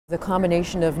The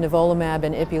combination of nivolumab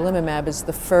and ipilimumab is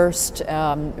the first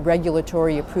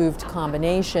regulatory approved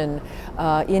combination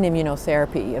in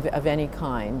immunotherapy of any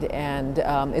kind, and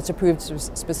it's approved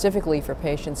specifically for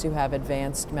patients who have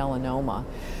advanced melanoma.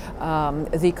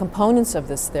 The components of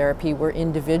this therapy were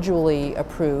individually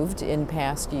approved in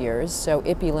past years, so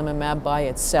ipilimumab by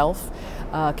itself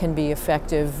can be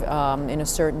effective in a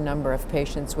certain number of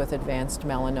patients with advanced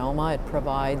melanoma. It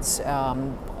provides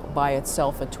by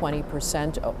itself a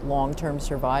 20% long-term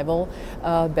survival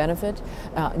benefit.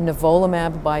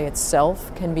 Nivolumab by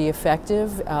itself can be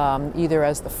effective either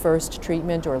as the first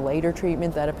treatment or later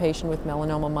treatment that a patient with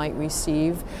melanoma might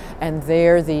receive, and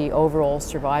there the overall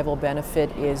survival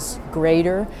benefit is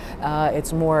greater.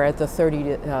 It's more at the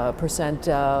 30%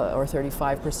 or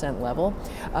 35% level.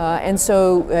 And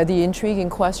so the intriguing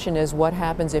question is what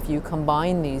happens if you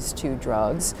combine these two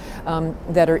drugs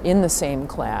that are in the same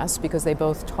class, because they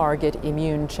both target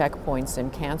immune checkpoints in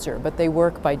cancer, but they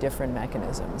work by different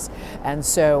mechanisms. And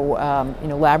so,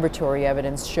 laboratory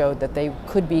evidence showed that they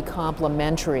could be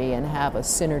complementary and have a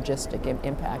synergistic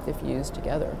impact if used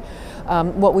together.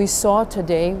 What we saw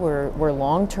today were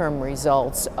long-term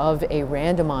results of a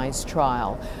randomized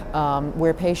trial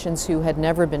where patients who had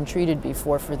never been treated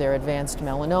before for their advanced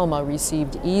melanoma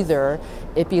received either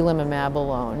ipilimumab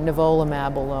alone,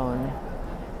 nivolumab alone,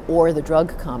 or the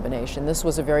drug combination. This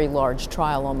was a very large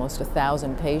trial, almost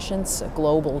 1,000 patients, a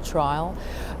global trial.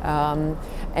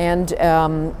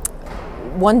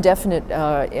 One definite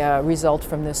result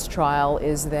from this trial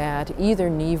is that either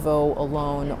nivo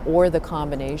alone or the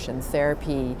combination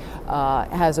therapy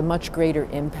has a much greater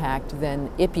impact than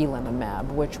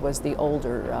ipilimumab, which was the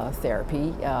older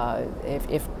therapy,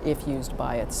 if used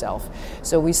by itself.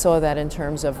 So we saw that in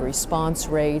terms of response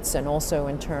rates and also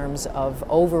in terms of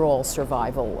overall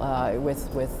survival with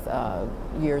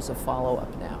years of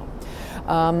follow-up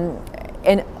now.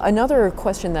 And another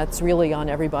question that's really on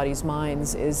everybody's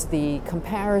minds is the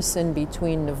comparison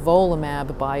between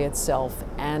nivolumab by itself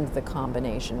and the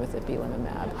combination with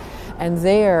ipilimumab. And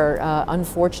there,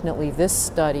 unfortunately, this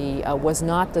study was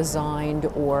not designed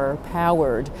or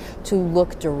powered to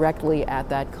look directly at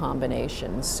that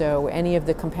combination. So any of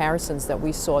the comparisons that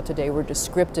we saw today were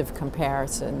descriptive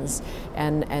comparisons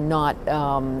and not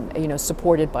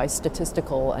supported by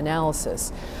statistical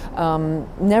analysis.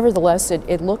 Nevertheless,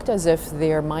 it looked as if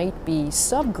there might be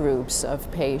subgroups of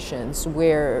patients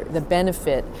where the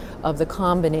benefit of the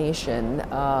combination,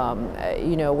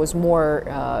 was more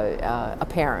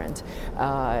apparent.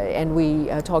 And we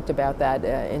talked about that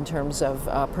in terms of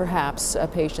perhaps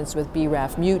patients with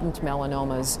BRAF mutant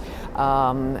melanomas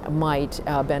might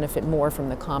benefit more from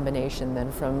the combination than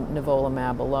from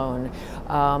nivolumab alone.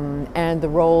 And the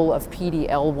role of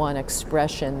PD-L1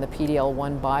 expression, the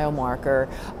PD-L1 biomarker,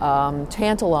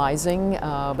 tantalizing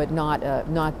but not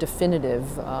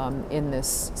definitive in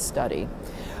this study.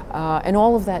 And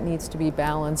all of that needs to be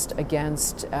balanced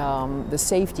against the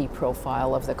safety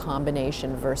profile of the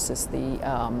combination versus the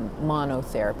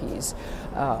monotherapies,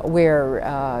 where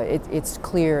it's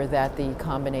clear that the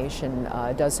combination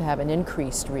does have an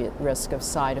increased risk of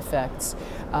side effects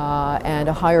and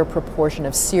a higher proportion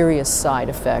of serious side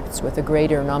effects, with a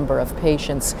greater number of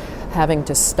patients having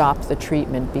to stop the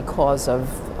treatment because of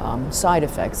side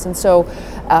effects. And so,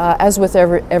 as with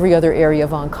every other area of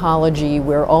oncology,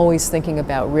 we're always thinking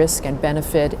about risk and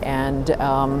benefit, and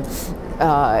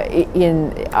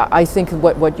I think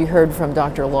what you heard from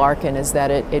Dr. Larkin is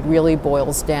that it really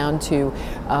boils down to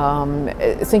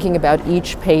thinking about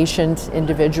each patient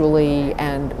individually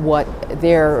and what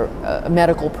their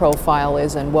medical profile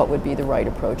is and what would be the right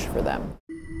approach for them.